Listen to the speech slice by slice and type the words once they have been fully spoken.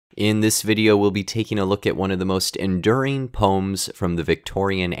In this video, we'll be taking a look at one of the most enduring poems from the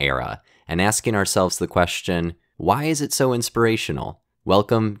Victorian era and asking ourselves the question, why is it so inspirational?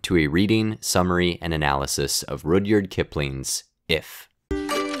 Welcome to a reading, summary, and analysis of Rudyard Kipling's If.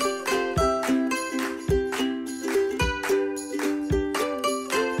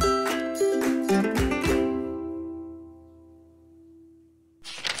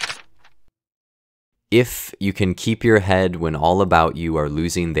 If you can keep your head when all about you are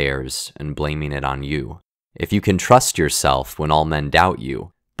losing theirs and blaming it on you. If you can trust yourself when all men doubt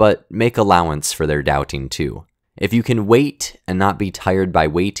you, but make allowance for their doubting too. If you can wait and not be tired by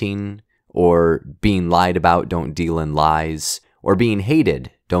waiting, or being lied about, don't deal in lies, or being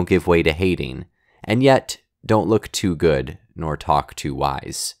hated, don't give way to hating, and yet don't look too good nor talk too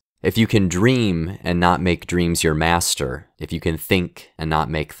wise. If you can dream and not make dreams your master, if you can think and not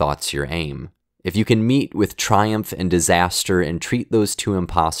make thoughts your aim, if you can meet with triumph and disaster and treat those two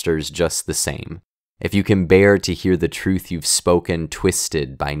impostors just the same. If you can bear to hear the truth you've spoken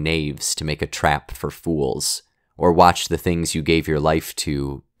twisted by knaves to make a trap for fools, or watch the things you gave your life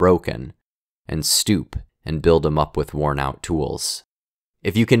to broken, and stoop and build 'em up with worn-out tools.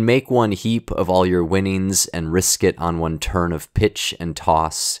 If you can make one heap of all your winnings and risk it on one turn of pitch and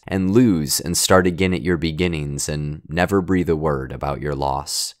toss, and lose and start again at your beginnings and never breathe a word about your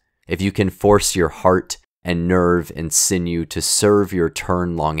loss. If you can force your heart and nerve and sinew to serve your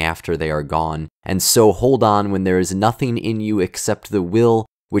turn long after they are gone, and so hold on when there is nothing in you except the will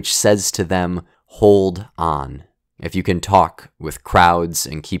which says to them, hold on. If you can talk with crowds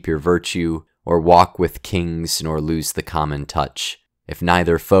and keep your virtue, or walk with kings nor lose the common touch. If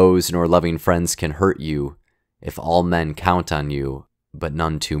neither foes nor loving friends can hurt you, if all men count on you, but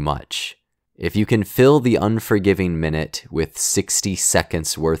none too much. If you can fill the unforgiving minute with 60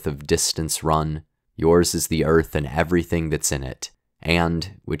 seconds worth of distance run, yours is the earth and everything that's in it.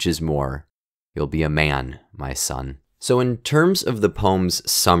 And, which is more, you'll be a man, my son. So in terms of the poem's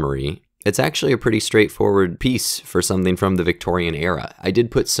summary, it's actually a pretty straightforward piece for something from the Victorian era. I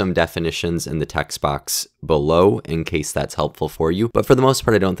did put some definitions in the text box below in case that's helpful for you, but for the most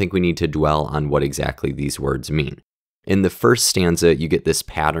part, I don't think we need to dwell on what exactly these words mean. In the first stanza, you get this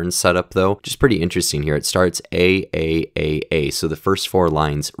pattern set up, though, which is pretty interesting here. It starts A, so the first four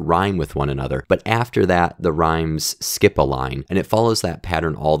lines rhyme with one another, but after that, the rhymes skip a line, and it follows that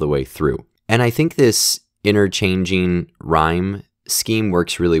pattern all the way through. And I think this interchanging rhyme scheme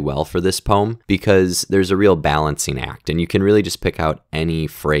works really well for this poem because there's a real balancing act, and you can really just pick out any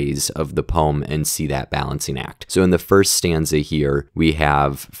phrase of the poem and see that balancing act. So in the first stanza here, we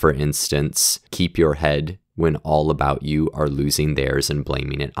have, for instance, keep your head when all about you are losing theirs and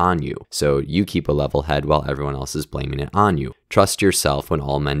blaming it on you. So you keep a level head while everyone else is blaming it on you. Trust yourself when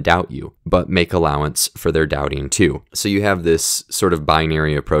all men doubt you, but make allowance for their doubting too. So you have this sort of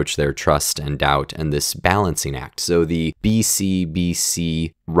binary approach there, trust and doubt, and this balancing act. So the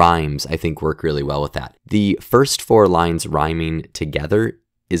BC rhymes, I think, work really well with that. The first four lines rhyming together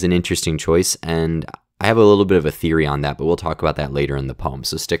is an interesting choice, and I have a little bit of a theory on that, but we'll talk about that later in the poem,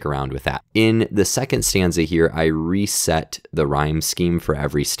 so stick around with that. In the second stanza here, I reset the rhyme scheme for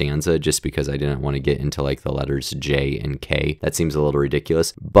every stanza just because I didn't want to get into like the letters J and K. That seems a little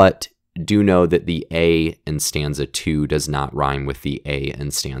ridiculous, but do know that the A in stanza 2 does not rhyme with the A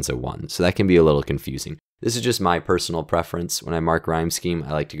in stanza 1, so that can be a little confusing. This is just my personal preference. When I mark rhyme scheme,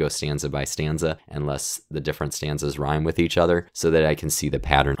 I like to go stanza by stanza unless the different stanzas rhyme with each other so that I can see the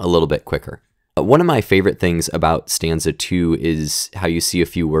pattern a little bit quicker. One of my favorite things about stanza 2 is how you see a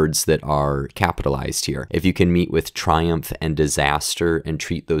few words that are capitalized here. If you can meet with triumph and disaster and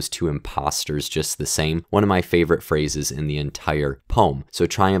treat those two impostors just the same, one of my favorite phrases in the entire poem. So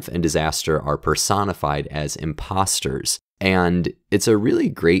triumph and disaster are personified as impostors. And it's a really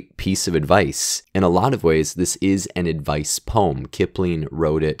great piece of advice. In a lot of ways, this is an advice poem. Kipling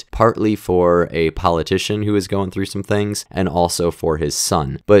wrote it partly for a politician who was going through some things and also for his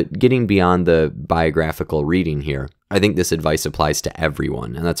son. But getting beyond the biographical reading here, I think this advice applies to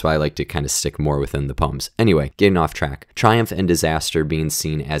everyone, and that's why I like to kind of stick more within the poems. Anyway, getting off track. Triumph and disaster being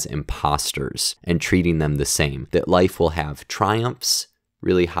seen as impostors and treating them the same. That life will have triumphs,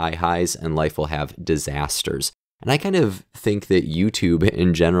 really high highs, and life will have disasters. And I kind of think that YouTube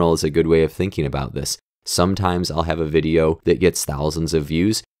in general is a good way of thinking about this. Sometimes I'll have a video that gets thousands of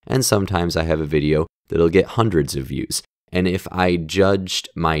views, and sometimes I have a video that'll get hundreds of views. And if I judged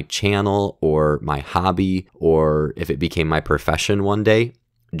my channel or my hobby, or if it became my profession one day,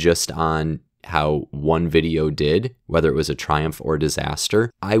 just on how one video did, whether it was a triumph or disaster,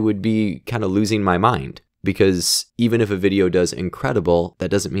 I would be kind of losing my mind. because even if a video does incredible,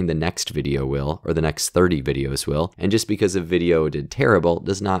 that doesn't mean the next video will, or the next 30 videos will. And just because a video did terrible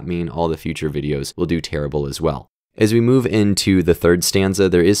does not mean all the future videos will do terrible as well. As we move into the third stanza,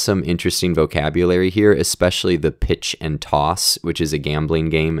 there is some interesting vocabulary here, especially the pitch and toss, which is a gambling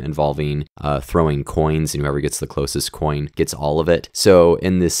game involving throwing coins, and whoever gets the closest coin gets all of it. So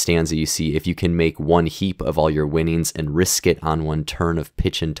in this stanza, you see, if you can make one heap of all your winnings and risk it on one turn of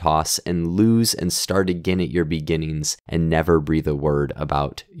pitch and toss and lose and start again at your beginnings and never breathe a word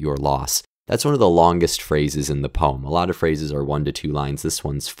about your loss. That's one of the longest phrases in the poem. A lot of phrases are 1 to 2 lines. This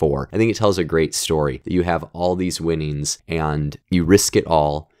one's 4. I think it tells a great story that you have all these winnings and you risk it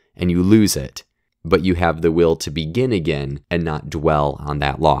all and you lose it, but you have the will to begin again and not dwell on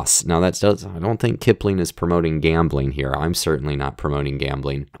that loss. Now I don't think Kipling is promoting gambling here. I'm certainly not promoting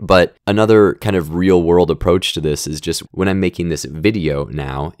gambling. But another kind of real world approach to this is just when I'm making this video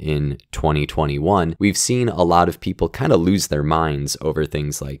now in 2021, we've seen a lot of people kind of lose their minds over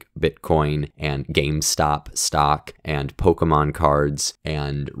things like Bitcoin and GameStop stock and Pokemon cards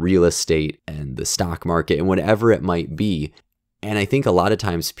and real estate and the stock market and whatever it might be. And I think a lot of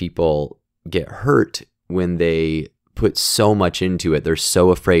times people get hurt when they put so much into it. They're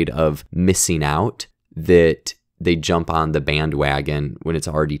so afraid of missing out that they jump on the bandwagon when it's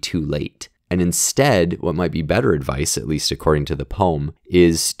already too late. And instead, what might be better advice, at least according to the poem,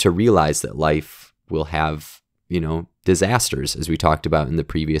 is to realize that life will have, disasters, as we talked about in the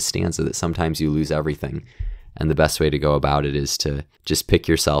previous stanza, that sometimes you lose everything. And the best way to go about it is to just pick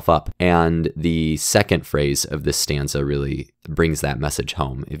yourself up. And the second phrase of this stanza really brings that message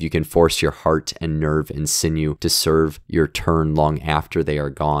home. If you can force your heart and nerve and sinew to serve your turn long after they are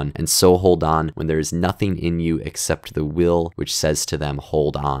gone, and so hold on when there is nothing in you except the will which says to them,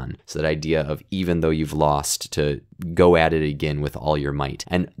 hold on. So that idea of even though you've lost, to go at it again with all your might.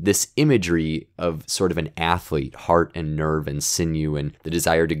 And this imagery of sort of an athlete, heart and nerve and sinew, and the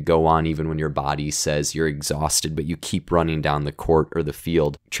desire to go on even when your body says you're exhausted, but you keep running down the court or the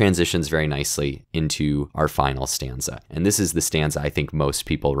field, transitions very nicely into our final stanza. And this is the stanza I think most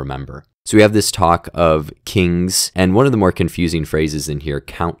people remember. So we have this talk of kings, and one of the more confusing phrases in here,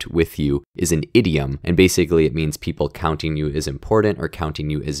 count with you, is an idiom, and basically it means people counting you as important or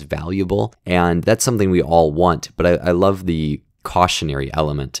counting you as valuable, and that's something we all want, but I love the cautionary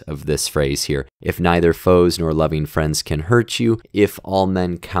element of this phrase here. If neither foes nor loving friends can hurt you, if all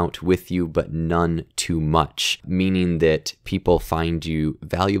men count with you, but none too much, meaning that people find you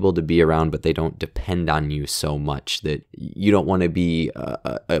valuable to be around, but they don't depend on you so much, that you don't want to be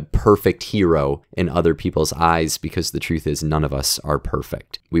a perfect hero in other people's eyes, because the truth is none of us are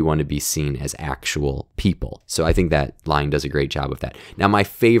perfect. We want to be seen as actual people. So I think that line does a great job of that. Now, my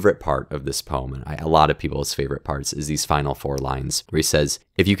favorite part of this poem, and a lot of people's favorite parts, is these final 4 lines where he says,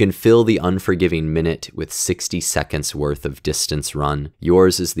 if you can fill the unforgiving minute with 60 seconds worth of distance run,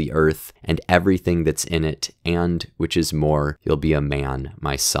 yours is the earth and everything that's in it, and which is more, you'll be a man,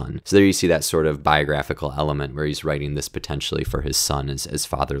 my son. So there you see that sort of biographical element where he's writing this potentially for his son as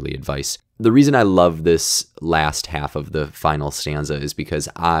fatherly advice. The reason I love this last half of the final stanza is because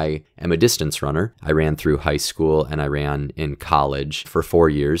I am a distance runner. I ran through high school and I ran in college for 4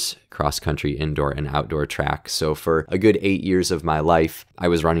 years, cross-country, indoor, and outdoor track. So for a good 8 years of my life, I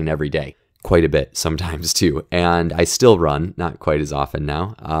was running every day, quite a bit sometimes too. And I still run, not quite as often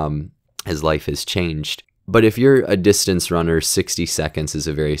now, as life has changed. But if you're a distance runner, 60 seconds is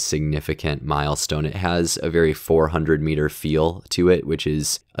a very significant milestone. It has a very 400-meter feel to it, which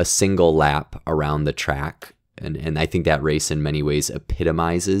is a single lap around the track. And I think that race in many ways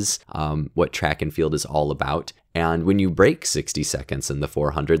epitomizes what track and field is all about. And when you break 60 seconds in the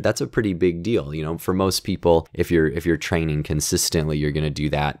 400, that's a pretty big deal. For most people, if you're training consistently, you're going to do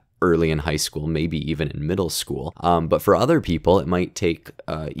that early in high school, maybe even in middle school. But for other people, it might take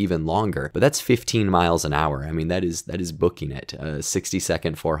even longer. But that's 15 miles an hour. I mean, that is booking it.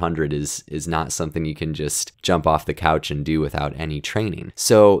 60-second 400 is not something you can just jump off the couch and do without any training.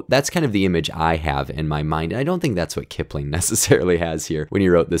 So that's kind of the image I have in my mind. And I don't think that's what Kipling necessarily has here when he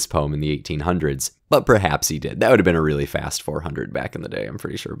wrote this poem in the 1800s. But perhaps he did. That would have been a really fast 400 back in the day, I'm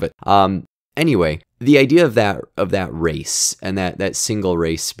pretty sure. But anyway, the idea of that race and that single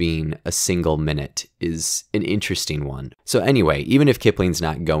race being a single minute is an interesting one. So anyway, even if Kipling's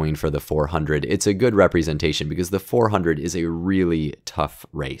not going for the 400, it's a good representation because the 400 is a really tough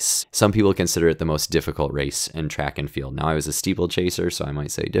race. Some people consider it the most difficult race in track and field. Now, I was a steeplechaser, so I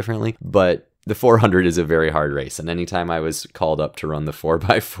might say differently, but the 400 is a very hard race, and anytime I was called up to run the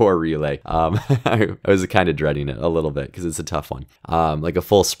 4x4 relay, I was kind of dreading it a little bit because it's a tough one, like a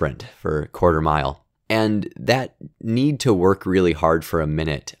full sprint for a quarter mile. And that need to work really hard for a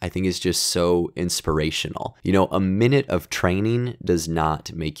minute, I think, is just so inspirational. You know, a minute of training does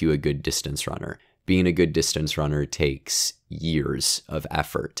not make you a good distance runner. Being a good distance runner takes years of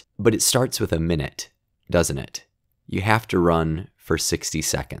effort, but it starts with a minute, doesn't it? You have to run for 60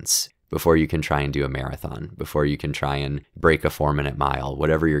 seconds before you can try and do a marathon, before you can try and break a 4-minute mile,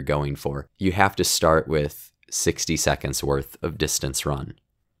 whatever you're going for. You have to start with 60 seconds worth of distance run.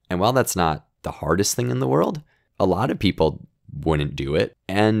 And while that's not the hardest thing in the world, a lot of people wouldn't do it.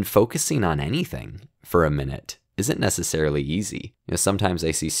 And focusing on anything for a minute isn't necessarily easy. You know, sometimes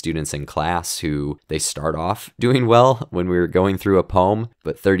I see students in class who they start off doing well when we were going through a poem,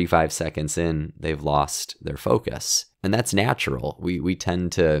 but 35 seconds in, they've lost their focus. And that's natural. We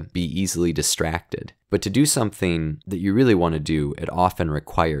tend to be easily distracted. But to do something that you really want to do, it often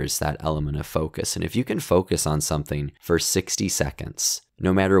requires that element of focus. And if you can focus on something for 60 seconds,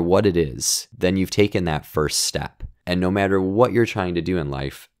 no matter what it is, then you've taken that first step. And no matter what you're trying to do in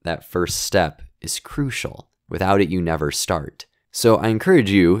life, that first step is crucial. Without it, you never start. So I encourage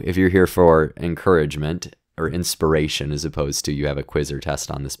you, if you're here for encouragement or inspiration as opposed to you have a quiz or test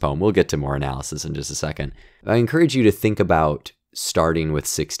on this poem, we'll get to more analysis in just a second. I encourage you to think about starting with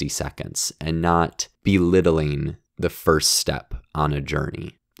 60 seconds and not belittling the first step on a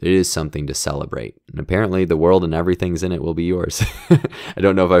journey. It is something to celebrate. And apparently the world and everything's in it will be yours. I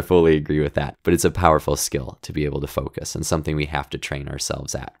don't know if I fully agree with that, but it's a powerful skill to be able to focus and something we have to train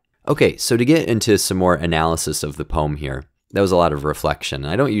ourselves at. Okay, so to get into some more analysis of the poem here, that was a lot of reflection.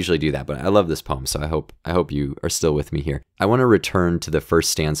 I don't usually do that, but I love this poem, so I hope you are still with me here. I want to return to the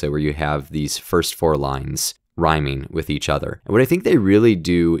first stanza where you have these first 4 lines rhyming with each other. And what I think they really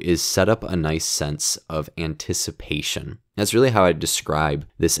do is set up a nice sense of anticipation. That's really how I describe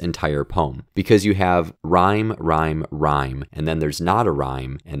this entire poem, because you have rhyme, rhyme, rhyme, and then there's not a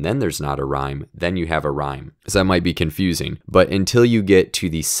rhyme, and then there's not a rhyme, then you have a rhyme. So that might be confusing, but until you get to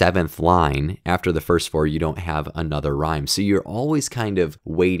the 7th line, after the first 4, you don't have another rhyme. So you're always kind of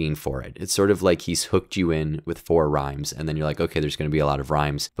waiting for it. It's sort of like he's hooked you in with 4 rhymes, and then you're like, okay, there's going to be a lot of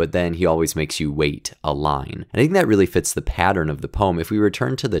rhymes, but then he always makes you wait a line. And I think that really fits the pattern of the poem. If we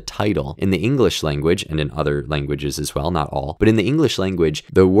return to the title, in the English language, and in other languages as well, not all, but in the English language,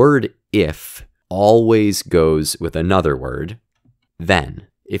 the word if always goes with another word, then.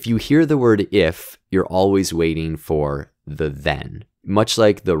 If you hear the word if, you're always waiting for the then. Much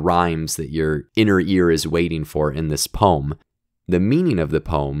like the rhymes that your inner ear is waiting for in this poem, the meaning of the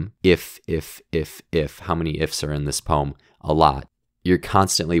poem, if, how many ifs are in this poem? A lot. You're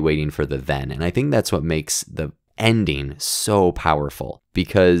constantly waiting for the then. And I think that's what makes the ending so powerful,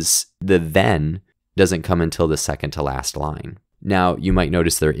 because the then doesn't come until the second to last line. Now, you might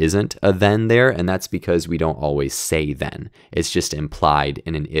notice there isn't a then there, and that's because we don't always say then. It's just implied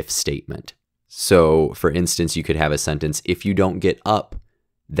in an if statement. So, for instance, you could have a sentence, if you don't get up,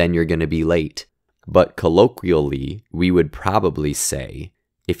 then you're going to be late. But colloquially, we would probably say,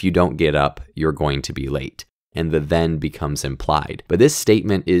 if you don't get up, you're going to be late. And the then becomes implied. But this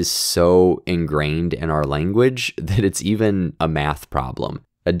statement is so ingrained in our language that it's even a math problem.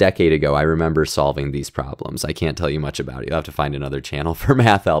 A decade ago, I remember solving these problems. I can't tell you much about it. You'll have to find another channel for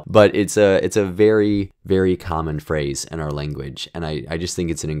math help. But it's a very, very common phrase in our language. And I just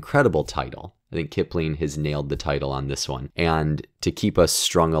think it's an incredible title. I think Kipling has nailed the title on this one. And to keep us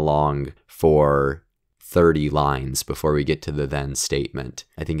strung along for 30 lines before we get to the then statement,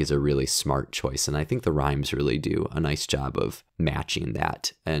 I think is a really smart choice. And I think the rhymes really do a nice job of matching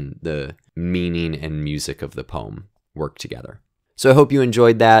that, and the meaning and music of the poem work together. So I hope you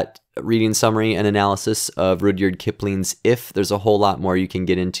enjoyed that reading summary and analysis of Rudyard Kipling's If. There's a whole lot more you can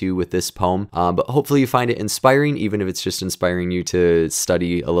get into with this poem, but hopefully you find it inspiring, even if it's just inspiring you to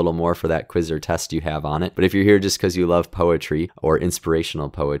study a little more for that quiz or test you have on it. But if you're here just because you love poetry or inspirational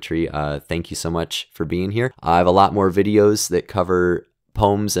poetry, thank you so much for being here. I have a lot more videos that cover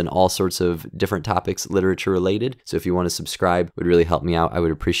poems and all sorts of different topics literature related. So if you want to subscribe, it would really help me out. I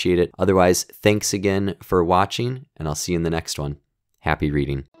would appreciate it. Otherwise, thanks again for watching, and I'll see you in the next one. Happy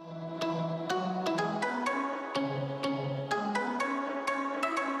reading.